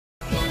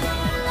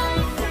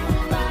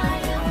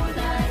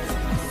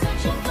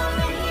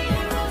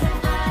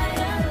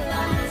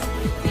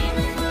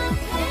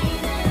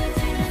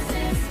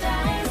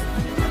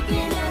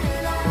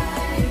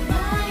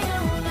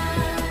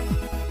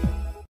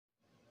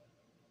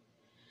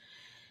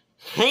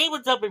Hey,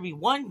 what's up,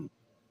 everyone?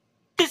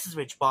 This is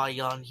Rich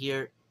Bayon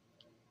here,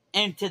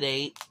 and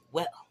today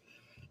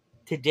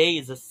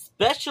is a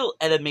special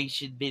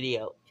animation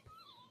video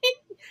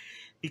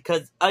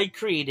because I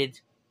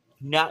created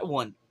not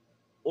one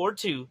or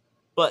two,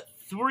 but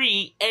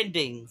three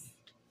endings.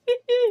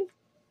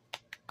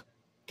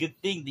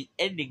 Good thing the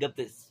ending of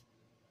this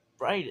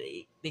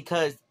Friday,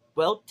 because,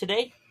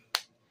 today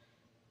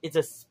it's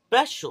a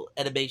special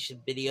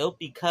animation video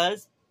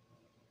because,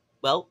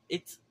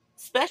 it's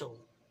special.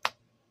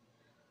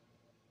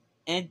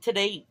 And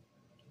today,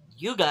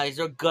 you guys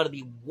are gonna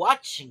be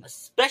watching a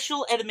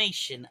special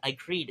animation I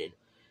created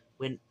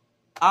when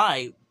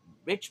I,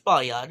 Rich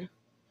Bayad,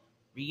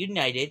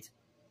 reunited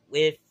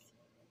with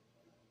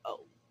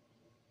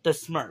the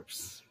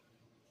Smurfs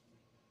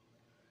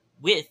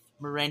with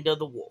Miranda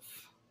the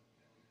Wolf.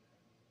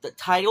 The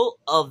title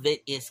of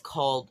it is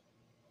called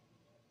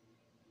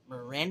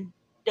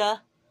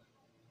Miranda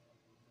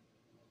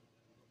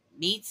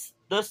Meets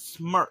the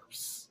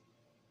Smurfs.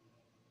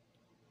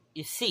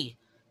 You see,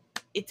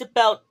 it's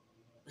about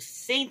the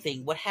same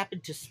thing. What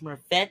happened to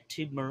Smurfette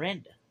to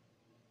Miranda?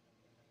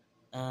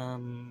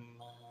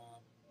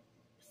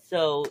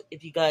 So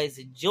if you guys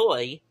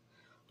enjoy,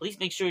 please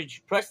make sure you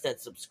press that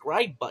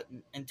subscribe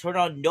button and turn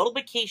on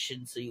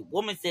notifications so you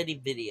won't miss any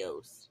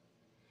videos.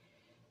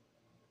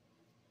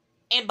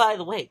 And by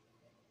the way,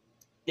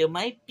 there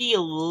might be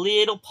a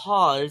little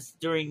pause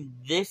during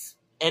this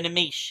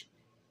animation.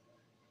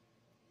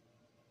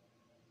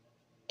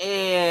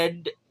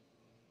 And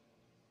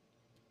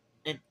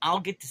I'll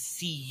get to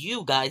see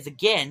you guys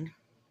again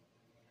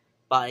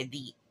by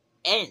the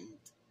end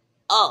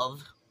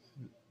of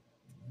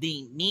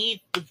the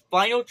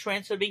final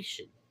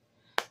transformation.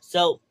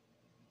 So,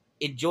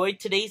 enjoy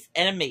today's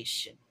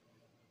animation.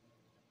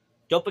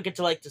 Don't forget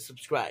to like to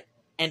subscribe.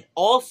 And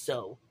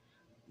also,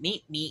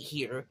 meet me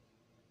here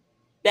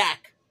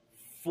back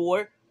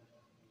for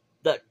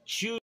the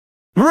choose.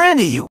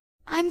 Miranda, you!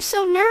 I'm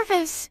so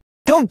nervous.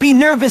 Don't be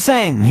nervous,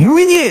 I'm here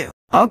with you.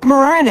 Unc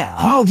Miranda,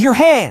 hold your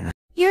hand.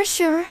 You're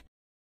sure?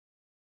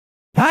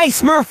 Hi,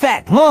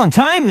 Smurfette. Long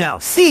time no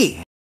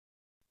see.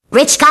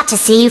 Rich got to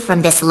see you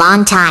from this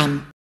long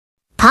time.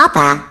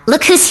 Papa,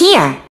 look who's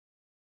here.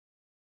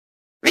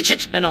 Rich,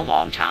 it's been a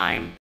long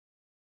time.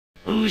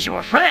 Who's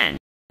your friend?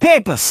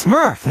 Peppa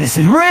Smurf, this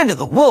is Miranda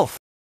the Wolf.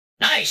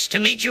 Nice to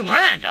meet you,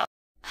 Miranda.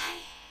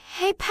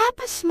 Hey,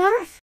 Papa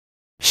Smurf.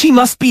 She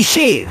must be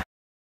she.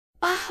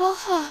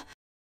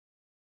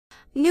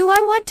 Knew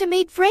I want to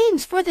meet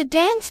friends for the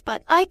dance,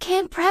 but I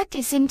can't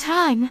practice in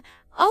time.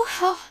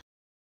 Hi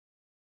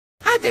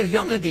there,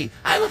 young lady.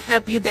 I will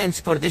help you dance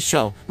for the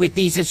show with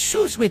these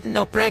shoes with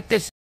no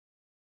practice.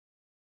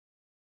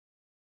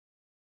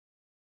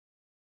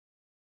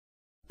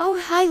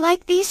 I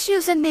like these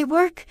shoes and they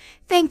work.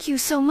 Thank you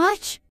so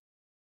much.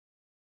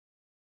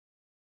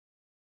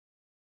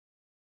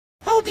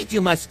 Hold it,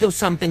 you must do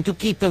something to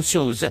keep those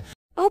shoes.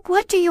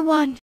 What do you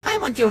want? I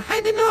want your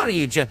hand in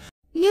orange.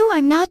 No,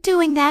 I'm not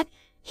doing that.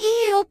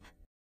 Help!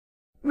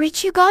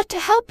 Rich, you got to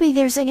help me.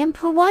 There's an imp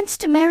who wants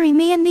to marry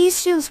me and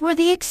these shoes were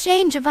the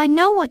exchange of I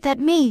know what that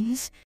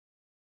means.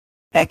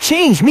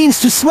 Exchange means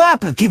to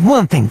swap or give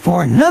one thing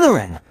for another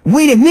and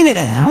wait a minute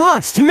and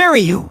wants to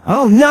marry you.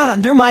 Oh, not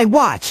under my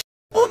watch.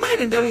 Oh,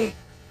 Miranda,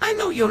 I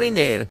know you're in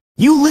there.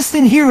 You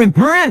listen here and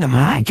Miranda,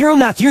 my girl,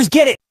 not yours,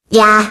 get it?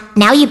 Yeah,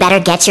 now you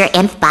better get your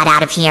imp butt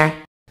out of here.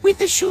 With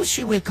the shoes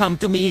she will come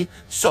to me,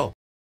 so.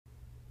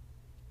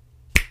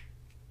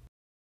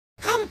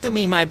 Come to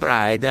me, my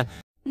bride.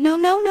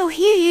 No,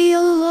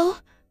 here.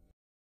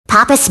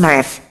 Papa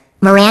Smurf,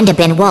 Miranda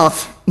bin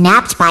Wolf,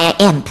 napped by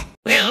a imp.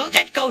 Well,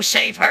 then go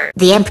save her.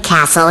 The imp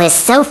castle is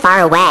so far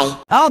away.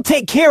 I'll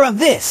take care of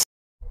this.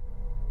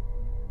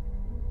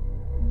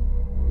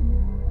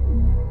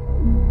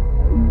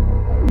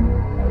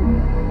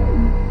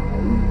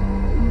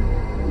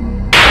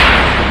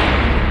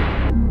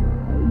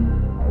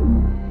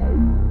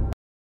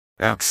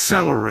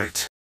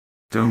 Accelerate.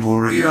 Don't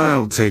worry,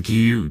 I'll take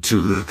you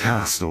to the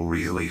castle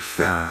really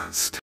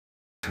fast.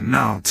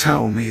 Now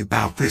tell me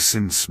about this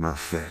in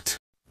Smurfette.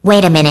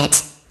 Wait a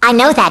minute. I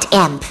know that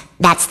imp.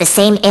 That's the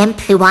same imp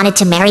who wanted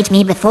to marry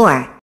me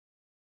before.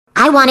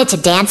 I wanted to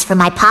dance for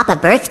my papa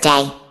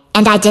birthday,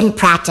 and I didn't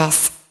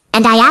practice.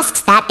 And I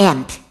asked that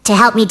imp to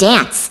help me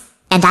dance.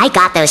 And I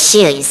got those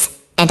shoes.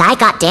 And I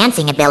got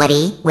dancing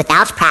ability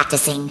without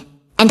practicing.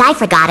 And I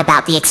forgot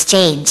about the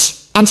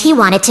exchange. And he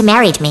wanted to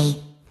marry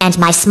me. And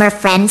my Smurf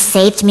friends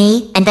saved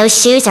me, and those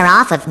shoes are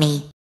off of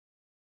me.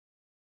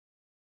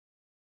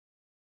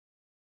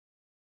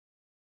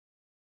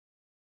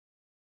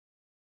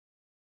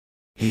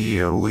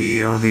 Here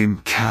we are in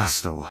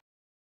castle.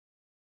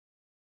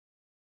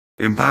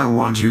 Imp, I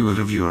want you out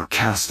of your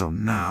castle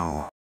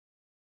now.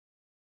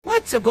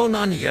 What's going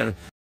on here?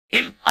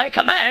 Imp, I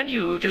command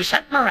you to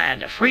set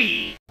Miranda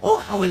free.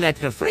 I will let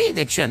her free in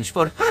exchange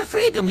for her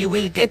freedom. You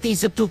will get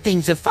these two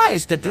things.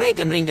 First, the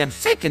dragon ring, and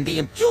second, the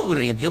imp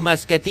jewelry. And you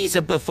must get these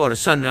before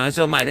sunrise,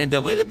 or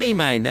Miranda will be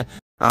mine.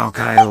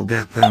 Okay, I'll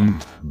get them.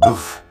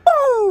 Boof.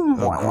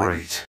 Oh,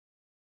 great.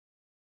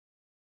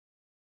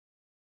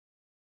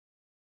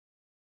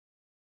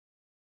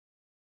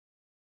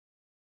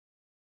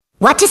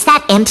 What does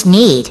that imp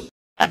need?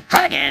 A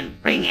dragon!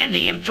 Bring in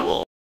the imp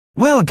jewel!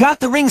 Well, got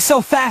the ring so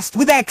fast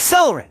with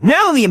accelerant.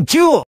 Now the imp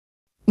jewel.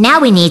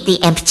 Now we need the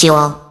imp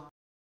jewel.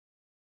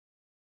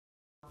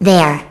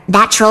 There,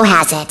 that troll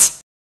has it.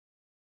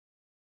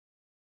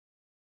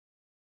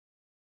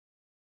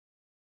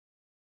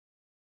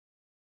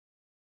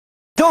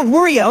 Don't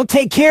worry, I'll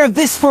take care of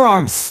this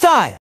forearm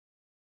style.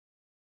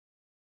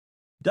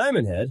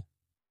 Diamond Head?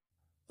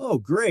 Oh,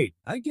 great.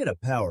 I get a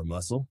power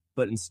muscle,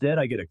 but instead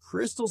I get a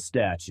crystal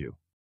statue.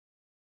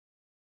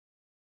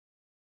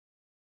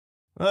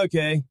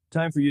 Okay,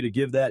 time for you to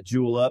give that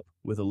jewel up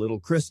with a little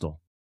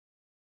crystal.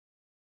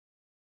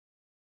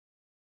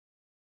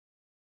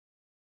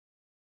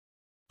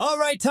 All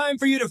right, time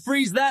for you to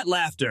freeze that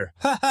laughter.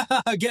 Ha ha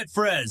ha, get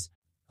Frez.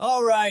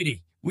 All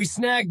righty, we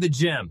snagged the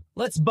gem.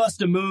 Let's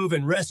bust a move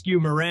and rescue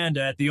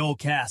Miranda at the old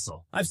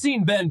castle. I've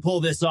seen Ben pull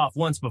this off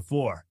once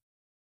before.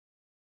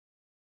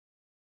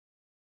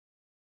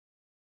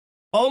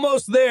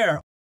 Almost there.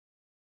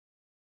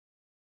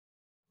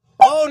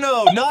 Oh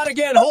no, not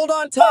again. Hold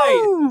on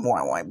tight.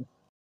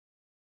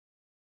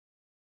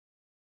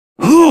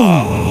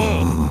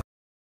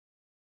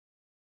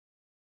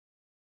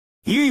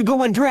 Here you go,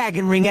 one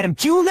dragon ring at him.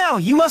 Jewel now,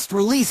 you must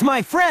release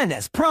my friend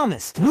as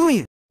promised.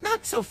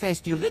 Not so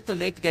fast, you little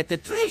late get the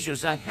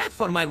treasures I had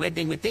for my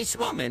wedding with this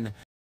woman.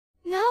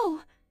 No.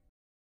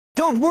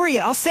 Don't worry,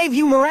 I'll save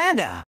you,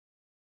 Miranda.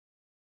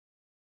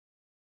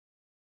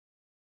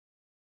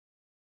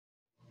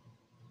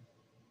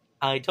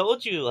 I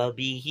told you I'll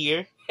be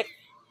here.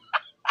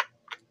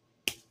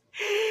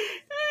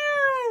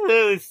 That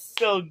was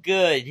so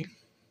good.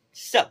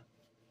 So,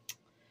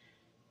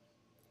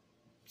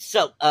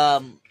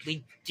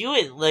 we do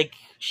it like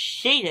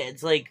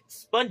Shadeheads, like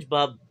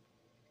SpongeBob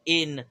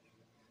in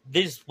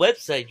this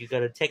website you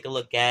gotta take a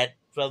look at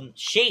from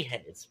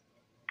Shadeheads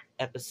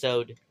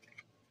episode.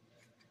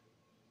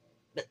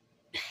 But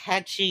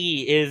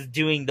Hachi is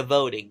doing the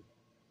voting.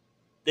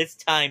 This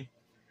time,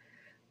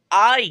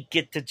 I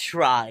get to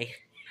try.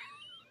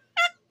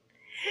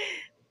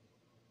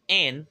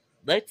 And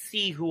let's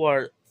see who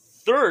our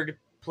third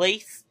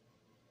place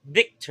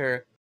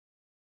victor.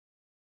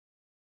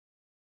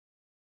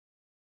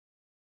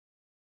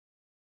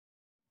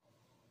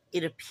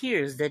 It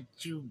appears that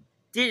you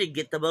didn't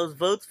get the most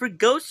votes for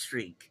Ghost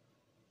Streak.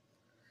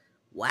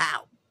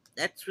 Wow,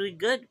 that's really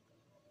good.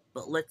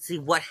 But let's see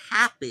what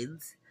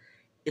happens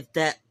if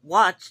that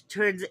watch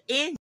turns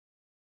in.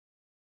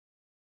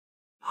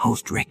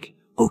 Host Rick.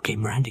 Okay,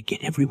 Miranda,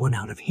 get everyone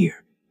out of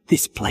here.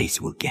 This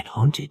place will get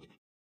haunted.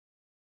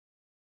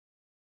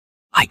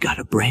 I got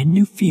a brand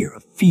new fear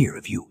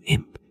of you,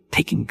 imp.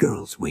 Taking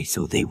girls away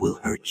so they will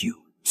hurt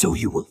you. So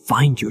you will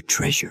find your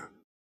treasure.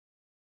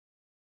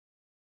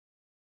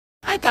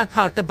 I got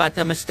heart the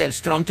bottom is still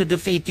strong to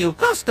defeat you,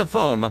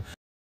 Costiform.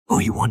 Oh,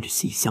 you want to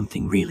see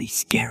something really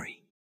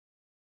scary?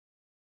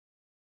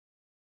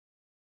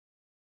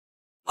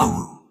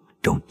 Oh,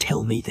 don't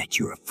tell me that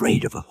you're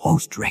afraid of a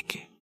host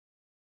wreck.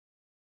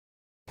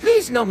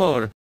 Please no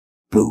more.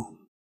 Boo.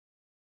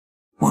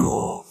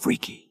 Oh,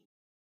 freaky.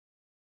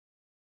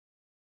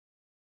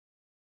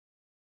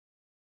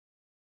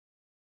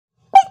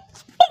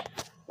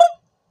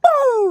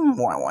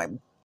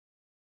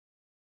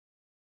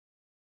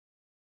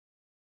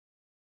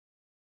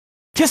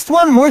 Just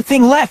one more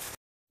thing left.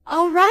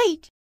 All right.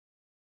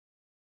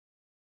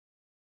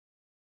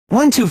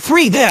 1, 2,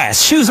 3, there.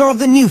 Shoes are of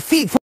the new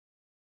feet.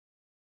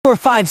 4,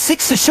 5,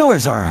 6, the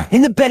shores are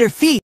in the better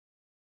feet.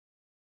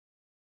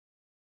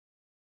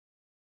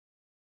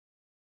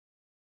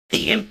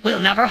 The imp will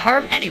never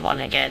harm anyone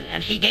again,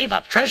 and he gave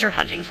up treasure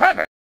hunting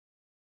forever.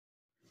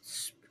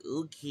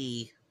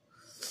 Spooky.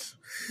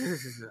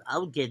 I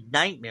would get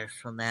nightmares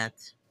from that.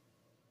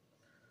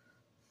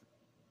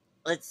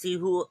 Let's see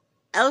who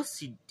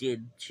else you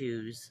did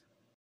choose.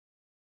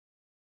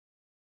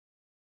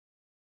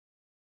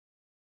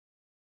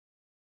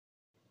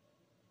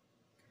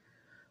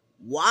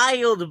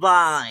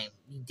 Wildvine.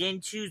 You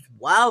didn't choose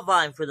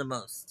Wildvine for the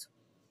most.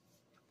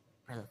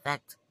 For the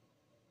fact,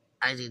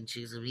 I didn't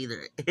choose him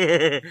either.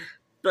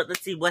 But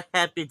let's see what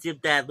happens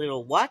if that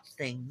little watch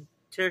thing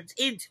turns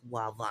into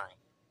Wildvine.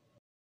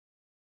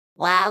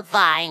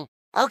 Wildvine.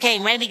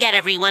 Okay, ready to get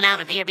everyone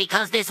out of here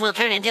because this will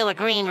turn into a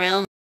green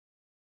room.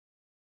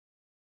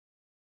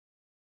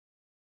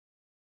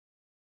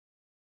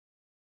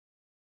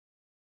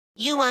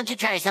 You want to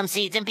try some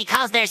seeds, and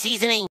because they're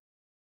seasoning,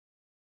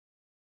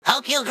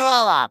 hope you'll grow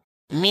up.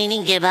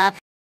 Meaning give up.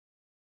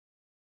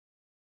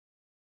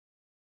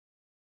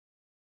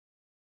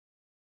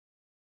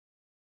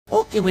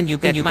 Okay, when you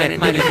get my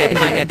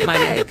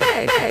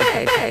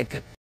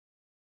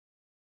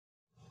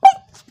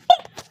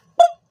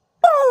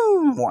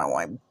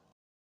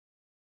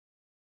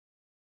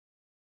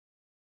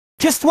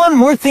Just one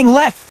more thing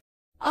left.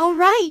 All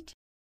right.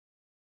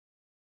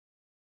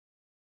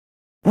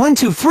 1,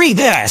 2, 3,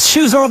 there.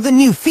 Shoes are of the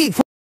new feet.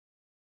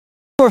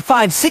 4,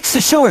 5, 6,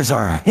 the shores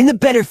are in the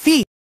better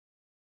feet.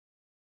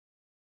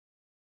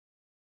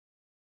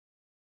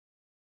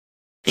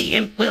 The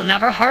imp will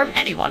never harm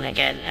anyone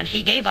again, and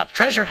he gave up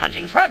treasure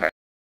hunting forever.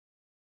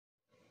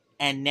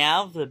 And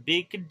now the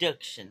big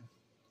conduction.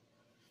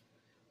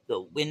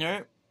 The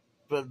winner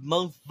for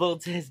most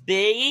votes has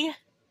been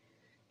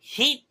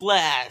Heat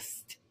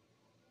Blast.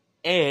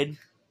 And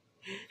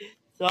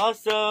it's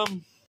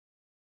awesome.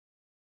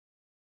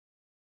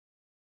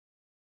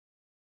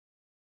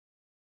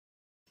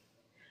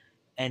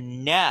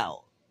 And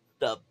now,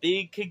 the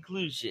big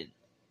conclusion.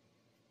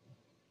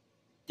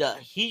 The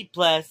Heat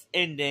Blast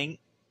ending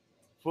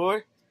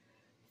for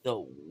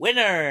the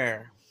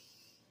winner.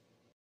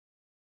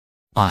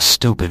 Ah,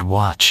 stupid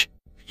watch.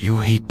 You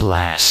Heat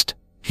Blast.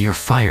 You're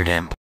fired,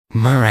 Imp.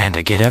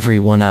 Miranda, get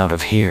everyone out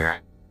of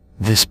here.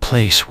 This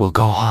place will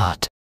go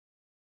hot.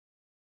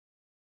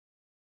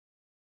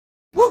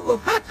 Woo,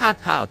 hot, hot,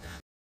 hot.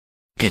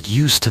 Get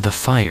used to the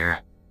fire.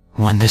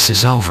 When this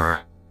is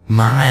over,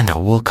 Miranda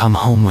will come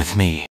home with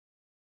me.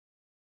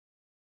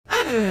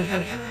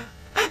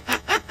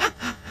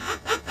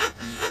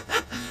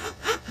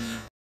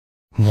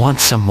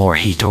 Want some more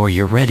heat or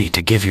you're ready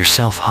to give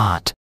yourself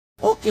hot?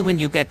 Okay, when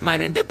you get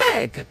Miranda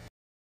back.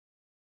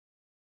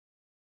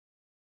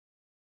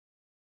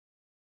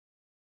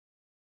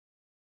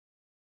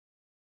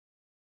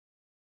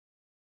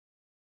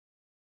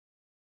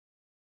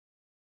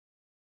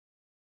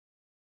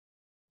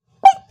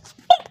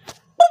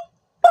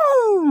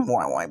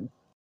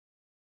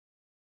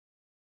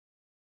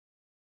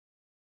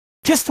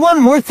 Just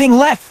one more thing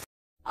left.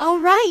 All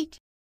right.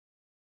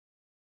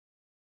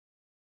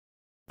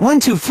 1,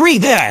 2, 3,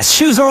 there.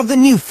 Shoes are of the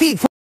new feet.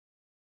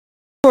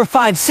 4,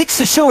 5, 6,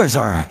 the shores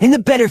are in the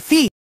better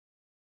feet.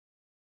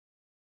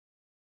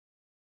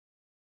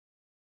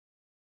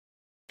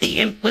 The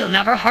imp will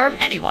never harm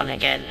anyone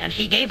again, and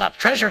he gave up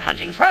treasure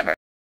hunting forever.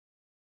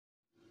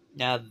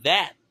 Now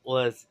that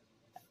was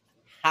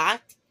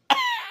hot.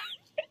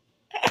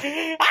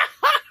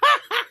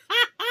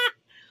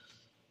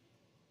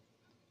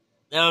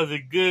 That was a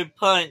good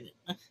pun.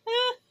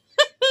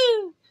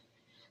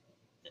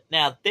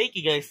 Now, thank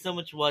you guys so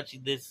much for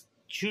watching this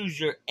Choose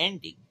Your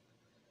Ending.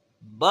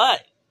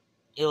 But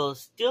it will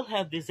still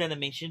have this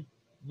animation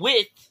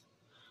with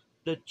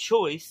the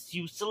choice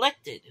you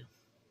selected.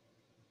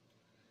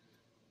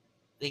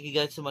 Thank you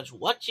guys so much for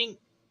watching.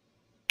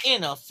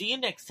 And I'll see you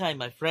next time,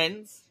 my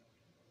friends.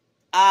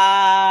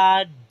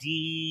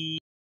 Adios.